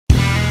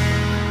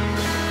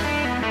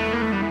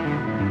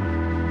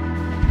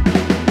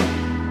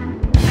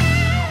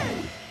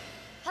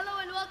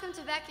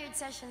Backyard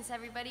Sessions,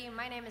 everybody.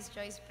 My name is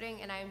Joyce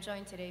Pring, and I am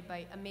joined today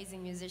by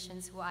amazing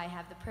musicians who I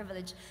have the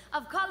privilege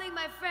of calling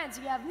my friends.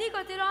 We have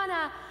Nikko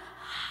Tirona,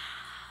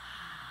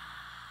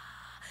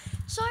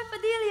 Choi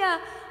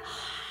Padilla,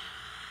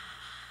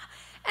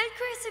 and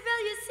Chrissie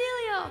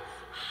Bellosillo.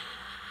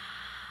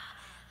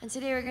 And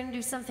today we're going to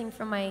do something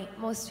from my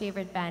most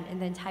favorite band in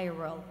the entire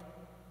world,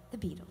 the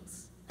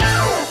Beatles. 3,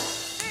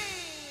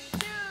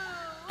 2,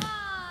 1,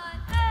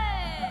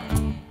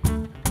 hey!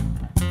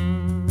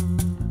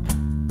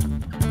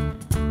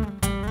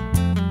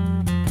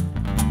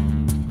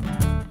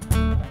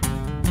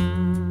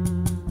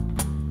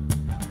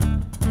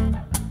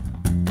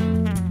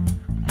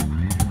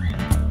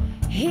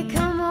 He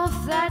come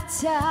off that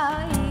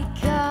tie, he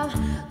come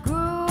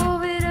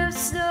groove it up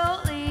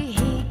slowly.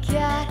 He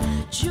got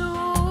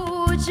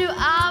juju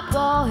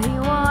eyeball, he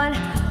want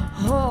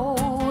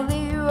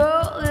holy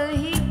roller.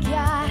 He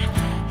got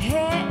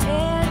head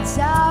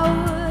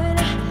down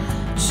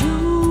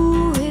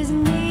to his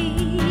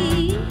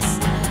knees.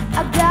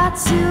 I got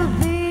to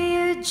be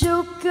a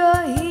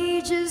joker,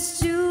 he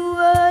just do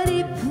what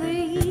he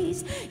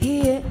please.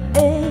 Yeah.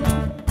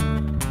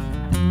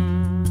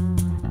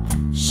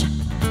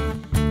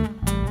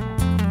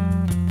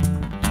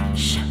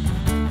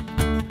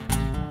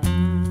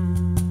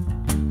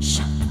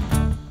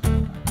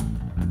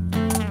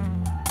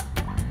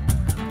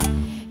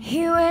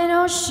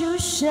 Shoe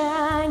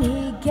shine,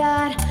 he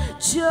got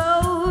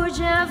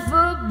Trojan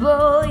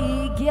football,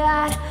 he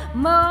got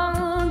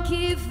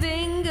monkey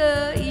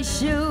finger, he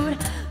shoot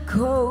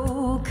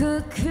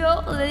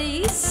Coca-Cola.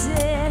 He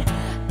said,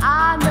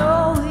 I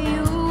know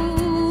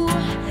you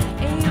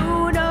and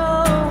you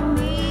know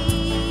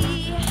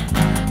me.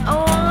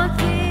 One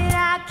thing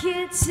I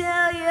can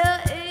tell you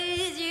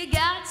is you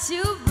got to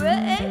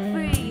break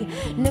free.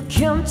 Now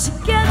come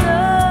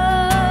together.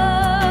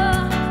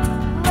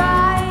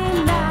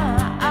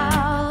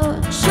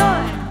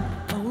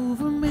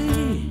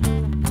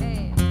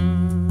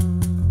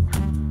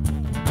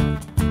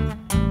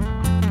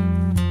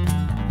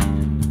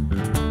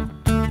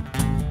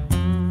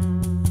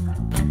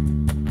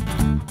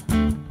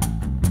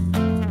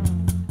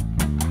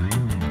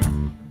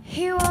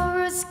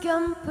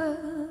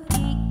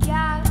 He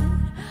got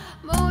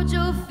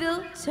mojo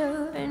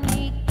filter and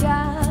he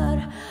got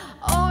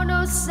oh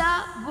no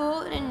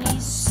sideboard, and he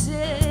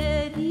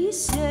said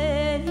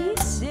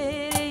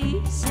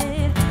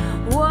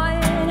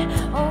what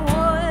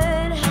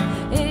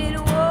it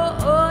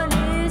won't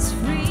is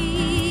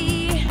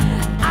free.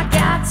 I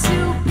got to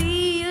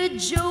be a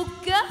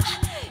joker,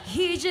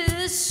 he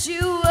just do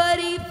what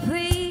he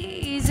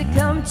please.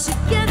 Come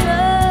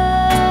together.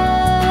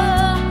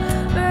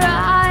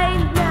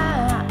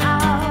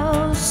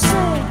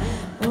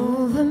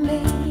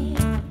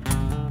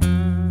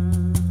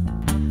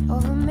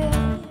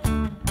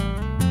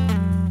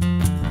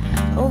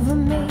 Over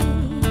me,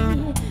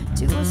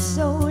 do a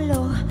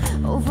solo.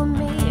 Over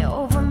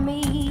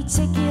me,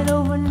 take it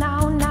over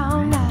now,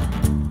 now, now.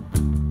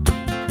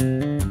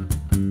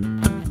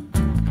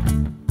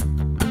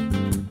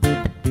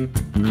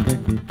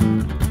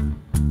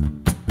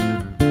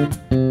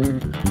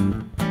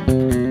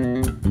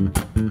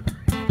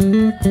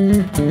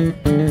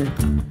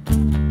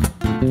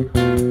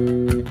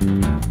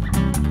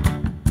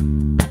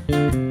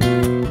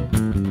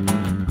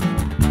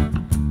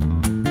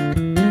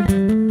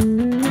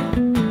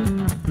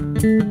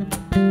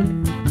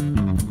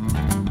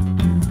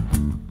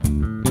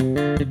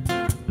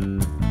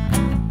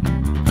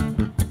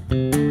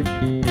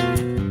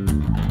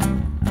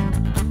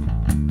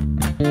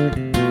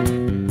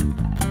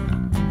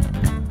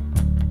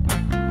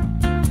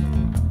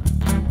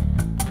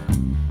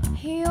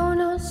 He on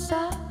no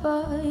side,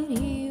 but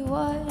he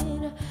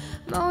won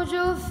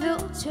mojo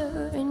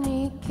filter, and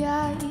he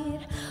got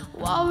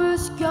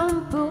walrus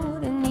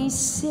gumboot, and he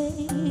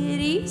said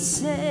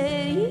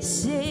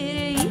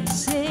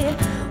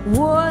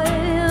what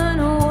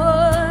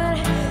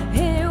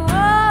it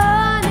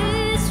want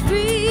is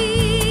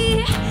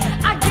free.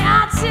 I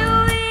got to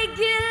make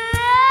it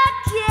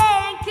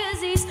lucky, 'cause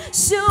he's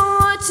so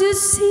much to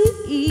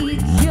see.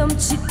 Come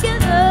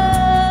together.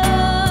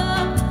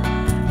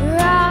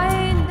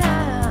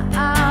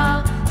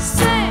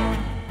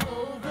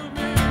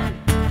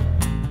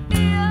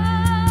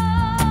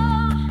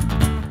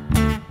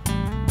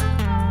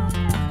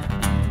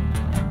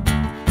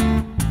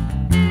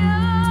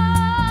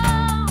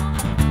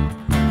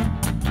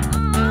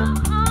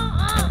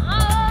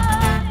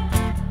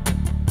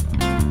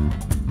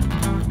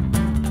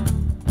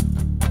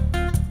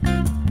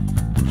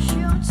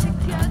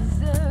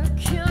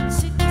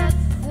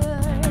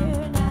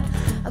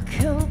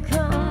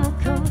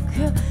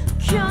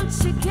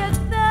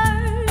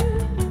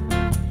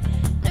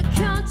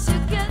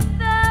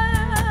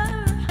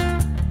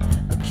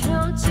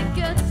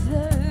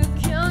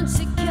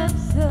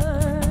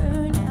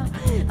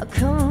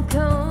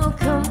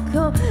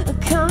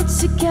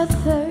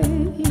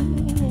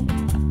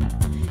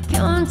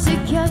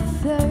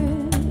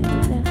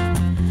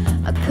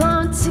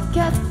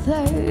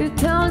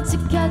 Come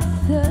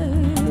together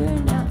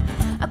now.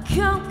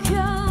 Come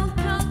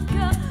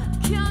together.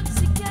 Come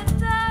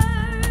together.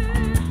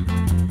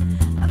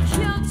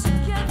 Come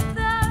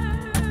together.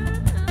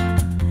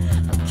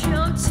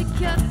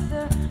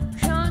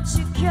 Come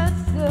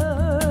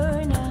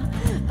together now.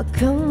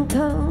 Come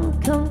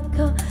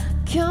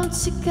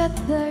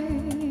together.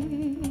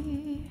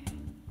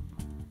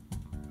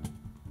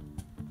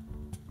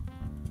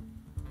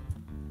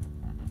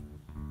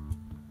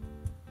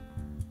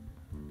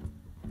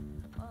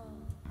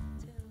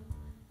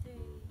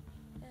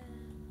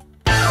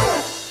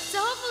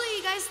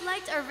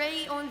 Liked our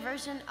very own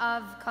version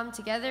of Come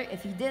Together.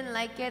 If you didn't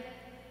like it,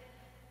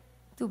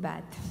 too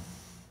bad.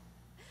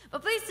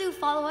 But please do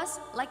follow us,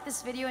 like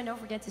this video, and don't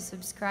forget to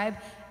subscribe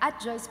at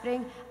Joyce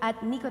Pring,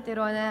 at Nikko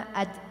Tirona,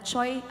 at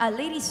Choi,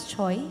 Ladies'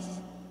 Choice,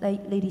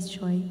 Ladies'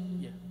 Choi.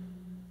 Yeah.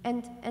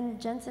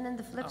 And Jensen and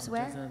the Flips,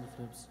 where? Jensen and the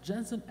Flips.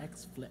 Jensen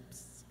X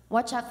Flips.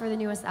 Watch out for the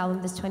newest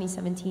album, this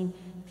 2017,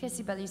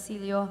 Chrissie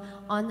Bellosillo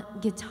on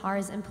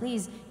guitars. And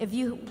please, if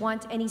you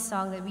want any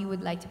song that we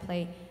would like to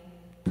play,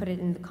 put it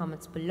in the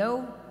comments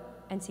below,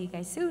 and see you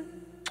guys soon.